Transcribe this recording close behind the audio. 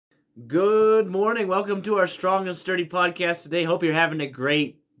Good morning. Welcome to our Strong and Sturdy podcast today. Hope you're having a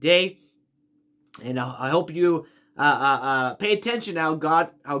great day. And I hope you pay attention how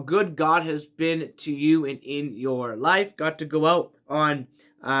good God has been to you and in your life. Got to go out on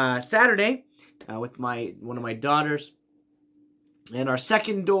Saturday with one of my daughters. And our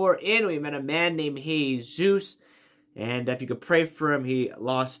second door in, we met a man named Jesus. And if you could pray for him,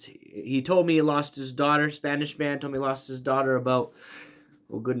 he told me he lost his daughter. Spanish man told me he lost his daughter about,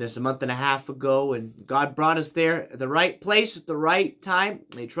 oh goodness, a month and a half ago. And God brought us there at the right place at the right time.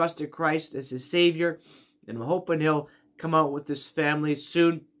 They trusted Christ as his Savior. And I'm hoping he'll come out with his family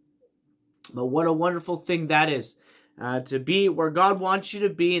soon. But what a wonderful thing that is. To be where God wants you to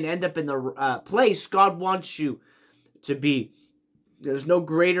be and end up in the place God wants you to be. There's no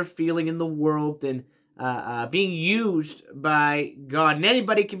greater feeling in the world than being used by God. And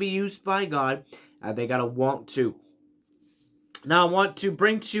anybody can be used by God. They got to want to. Now I want to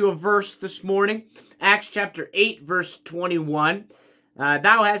bring to you a verse this morning. Acts chapter 8, verse 21.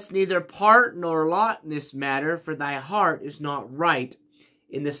 Thou hast neither part nor lot in this matter, for thy heart is not right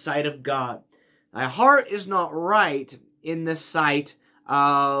in the sight of God. Thy heart is not right in the sight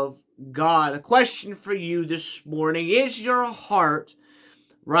of God. A question for you this morning: is your heart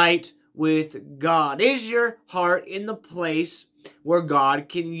right with God? Is your heart in the place where God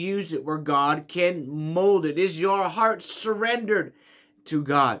can use it, where God can mold it? Is your heart surrendered to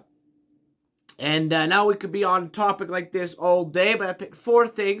God? And now we could be on a topic like this all day, but I picked 4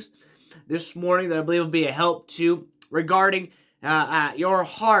 things this morning that I believe will be a help to you regarding your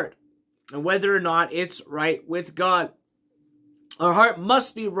heart and whether or not it's right with God. Our heart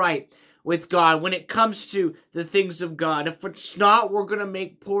must be right with God when it comes to the things of God. If it's not, we're going to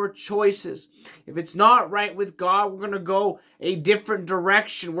make poor choices. If it's not right with God, we're going to go a different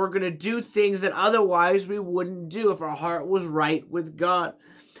direction. We're going to do things that otherwise we wouldn't do if our heart was right with God.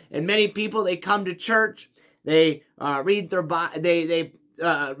 And many people, they come to church, they read their Bible, they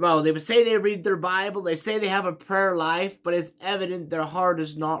would say they read their Bible, they say they have a prayer life, but it's evident their heart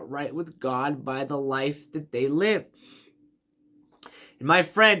is not right with God by the life that they live. And my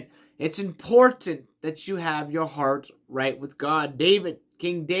friend, it's important that you have your heart right with God.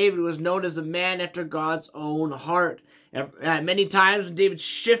 King David was known as a man after God's own heart. Many times when David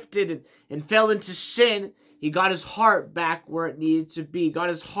shifted and fell into sin, he got his heart back where it needed to be. Got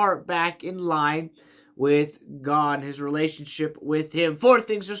his heart back in line with God and his relationship with him. 4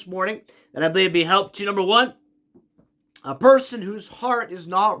 things this morning that I believe will be help to you. Number 1, a person whose heart is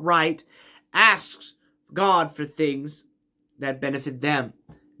not right asks God for things that benefit them,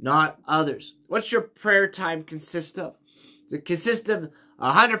 not others. What's your prayer time consist of? Does it consist of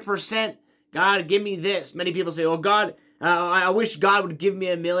 100%, God, give me this? Many people say, oh, God, I wish God would give me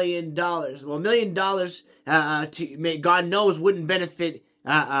 $1 million. Well, $1 million, God knows, wouldn't benefit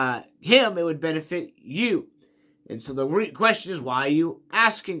him. It would benefit you. And so the question is, why are you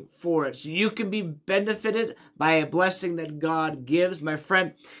asking for it? So you can be benefited by a blessing that God gives. My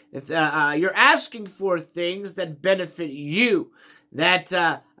friend, if you're asking for things that benefit you,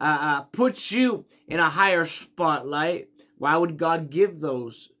 that puts you in a higher spotlight, why would God give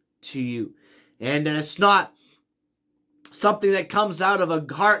those to you? And it's not something that comes out of a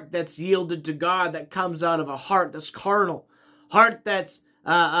heart that's yielded to God, that comes out of a heart that's carnal, heart that's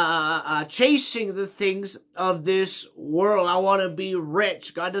chasing the things of this world. I want to be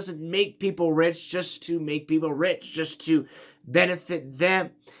rich. God doesn't make people rich just to make people rich, just to benefit them.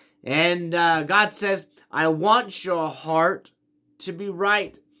 And God says, I want your heart to be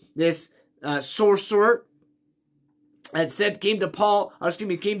right. This sorcerer came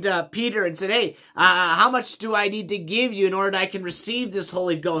to Peter and said, hey, how much do I need to give you in order that I can receive this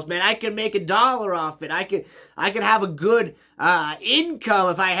Holy Ghost? Man, I can make $1 off it. I could have a good income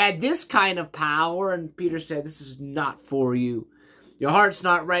if I had this kind of power. And Peter said, this is not for you. Your heart's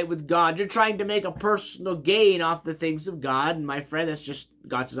not right with God. You're trying to make a personal gain off the things of God. And my friend, that's just,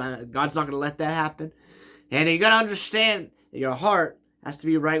 God's not going to let that happen. And you got to understand that your heart has to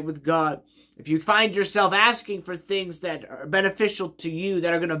be right with God. If you find yourself asking for things that are beneficial to you,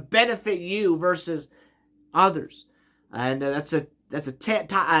 that are going to benefit you versus others, and that's a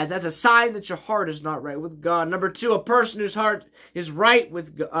sign that your heart is not right with God. Number 2, a person whose heart is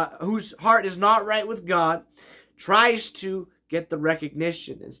not right with God tries to get the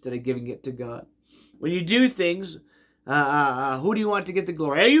recognition instead of giving it to God. When you do things, who do you want to get the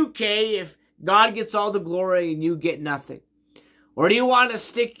glory? Are you okay if God gets all the glory and you get nothing? Or do you want to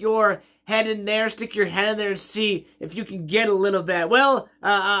stick your head in there and see if you can get a little bit? Well,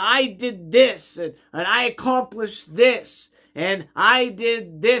 I did this, and I accomplished this, and I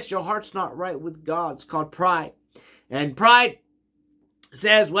did this. Your heart's not right with God. It's called pride. And pride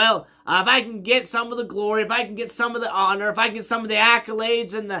says, well, if I can get some of the glory, if I can get some of the honor, if I can get some of the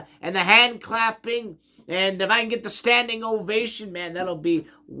accolades and the hand clapping, and if I can get the standing ovation, man, that'll be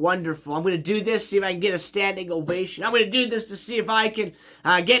wonderful. I'm going to do this, see if I can get a standing ovation. I'm going to do this to see if I can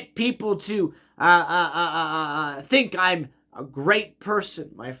get people to think I'm a great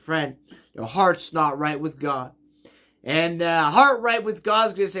person, my friend. Your heart's not right with God. And heart right with God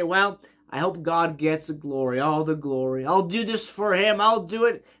is going to say, well, I hope God gets the glory, all the glory. I'll do this for Him. I'll do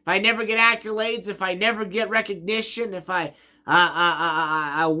it. If I never get accolades, if I never get recognition, if I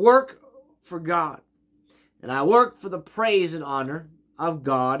work for God. And I work for the praise and honor of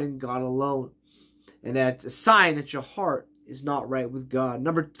God and God alone. And that's a sign that your heart is not right with God.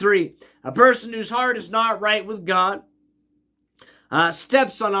 Number 3, a person whose heart is not right with God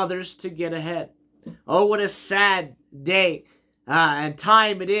steps on others to get ahead. Oh, what a sad day and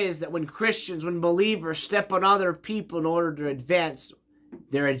time it is that when Christians, when believers step on other people in order to advance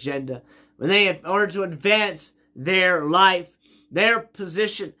their agenda, in order to advance their life, their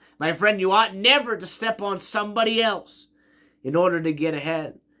position. My friend, you ought never to step on somebody else in order to get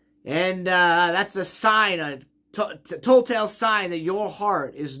ahead. And that's a sign, a telltale sign that your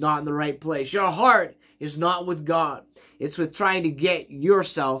heart is not in the right place. Your heart is not with God. It's with trying to get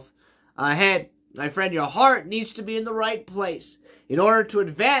yourself ahead. My friend, your heart needs to be in the right place in order to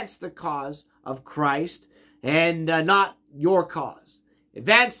advance the cause of Christ and not your cause.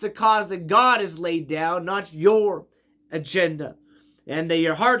 Advance the cause that God has laid down, not your agenda. And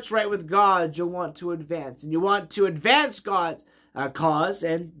your heart's right with God, you'll want to advance. And you want to advance God's cause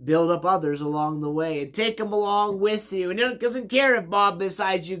and build up others along the way and take them along with you. And it doesn't care if Bob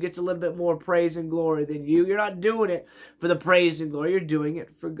besides you gets a little bit more praise and glory than you. You're not doing it for the praise and glory. You're doing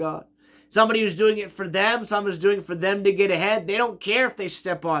it for God. Somebody who's doing it for them, someone who's doing it for them to get ahead, they don't care if they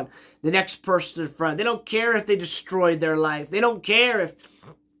step on the next person in front. They don't care if they destroy their life. They don't care if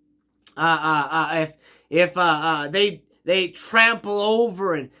they trample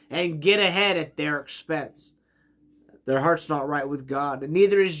over and get ahead at their expense. Their heart's not right with God, and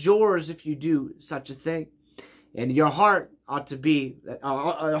neither is yours if you do such a thing. And your heart ought to be,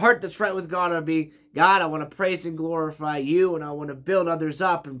 a heart that's right with God ought to be, God, I want to praise and glorify you, and I want to build others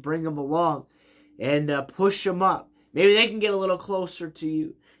up and bring them along and push them up. Maybe they can get a little closer to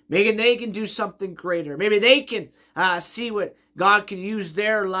you. Maybe they can do something greater. Maybe they can see what God can use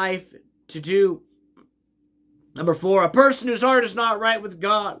their life to do. Number 4, a person whose heart is not right with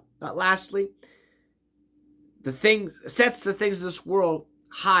God. Lastly, sets the things of this world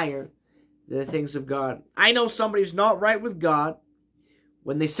higher than the things of God. I know somebody who's not right with God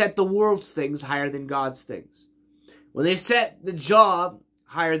when they set the world's things higher than God's things. When they set the job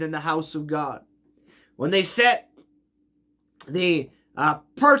higher than the house of God. When they set the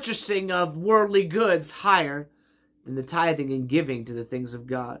purchasing of worldly goods higher than the tithing and giving to the things of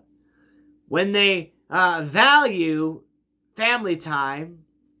God. When they value family time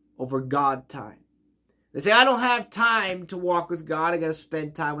over God time. They say, I don't have time to walk with God. I got to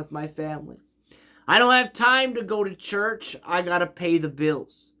spend time with my family. I don't have time to go to church. I got to pay the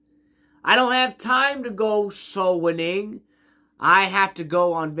bills. I don't have time to go soul winning. I have to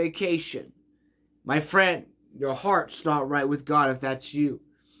go on vacation. My friend, your heart's not right with God if that's you.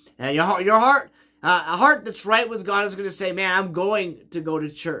 And your heart, a heart that's right with God is going to say, man, I'm going to go to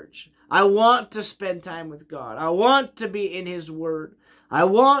church. I want to spend time with God. I want to be in His Word. I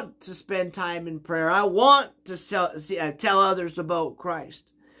want to spend time in prayer. I want to tell others about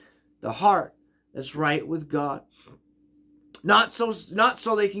Christ. The heart that's right with God. Not so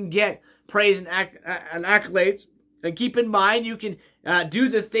they can get praise and accolades. And keep in mind, you can do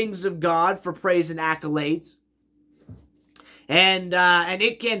the things of God for praise and accolades. And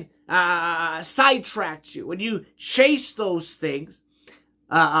it can sidetrack you. When you chase those things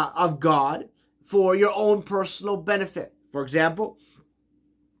of God for your own personal benefit. For example,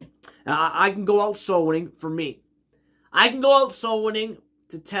 I can go out soul winning for me. I can go out soul winning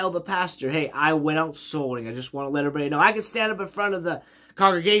to tell the pastor, hey, I went out soul winning. I just want to let everybody know. I can stand up in front of the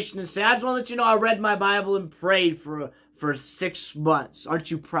congregation and say, I just want to let you know I read my Bible and prayed for 6 months.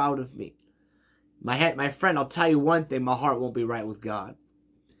 Aren't you proud of me? My friend, I'll tell you one thing, my heart won't be right with God.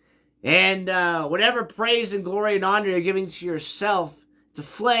 And whatever praise and glory and honor you're giving to yourself, it's a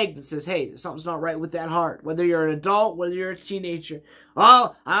flag that says, hey, something's not right with that heart. Whether you're an adult, whether you're a teenager.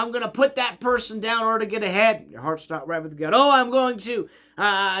 Oh, I'm going to put that person down in order to get ahead. Your heart's not right with God. Oh, I'm going to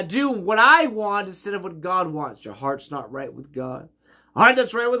do what I want instead of what God wants. Your heart's not right with God. A heart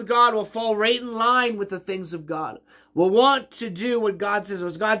that's right with God will fall right in line with the things of God. Will want to do what God says.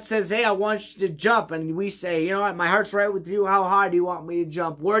 When God says, hey, I want you to jump. And we say, you know what, my heart's right with you. How high do you want me to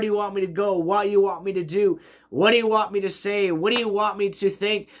jump? Where do you want me to go? What do you want me to do? What do you want me to say? What do you want me to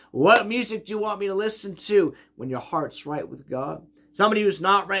think? What music do you want me to listen to? When your heart's right with God. Somebody who's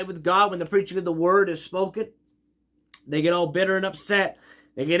not right with God, when the preaching of the word is spoken, they get all bitter and upset.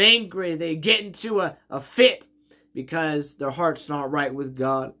 They get angry. They get into a fit because their heart's not right with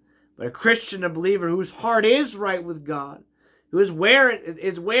God. But a Christian, a believer whose heart is right with God, who is where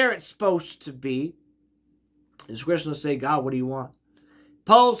it's supposed to be, is Christian will say, God, what do you want?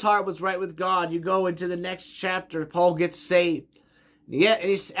 Paul's heart was right with God. You go into the next chapter, Paul gets saved. And he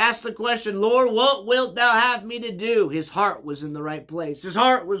asked the question, Lord, what wilt thou have me to do? His heart was in the right place. His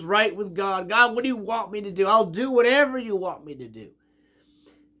heart was right with God. God, what do you want me to do? I'll do whatever you want me to do.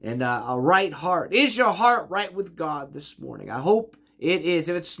 And a right heart. Is your heart right with God this morning? I hope it is.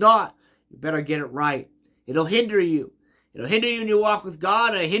 If it's not, you better get it right. It'll hinder you. It'll hinder you in your walk with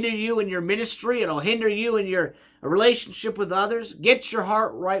God. It'll hinder you in your ministry. It'll hinder you in your relationship with others. Get your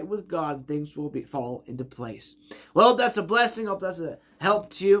heart right with God, and things will fall into place. Well, that's a blessing. Hope that's a help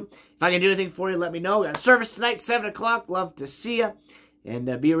to you. If I can do anything for you, let me know. We got service tonight, 7 o'clock. Love to see you. And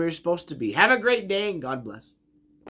be where you're supposed to be. Have a great day, and God bless.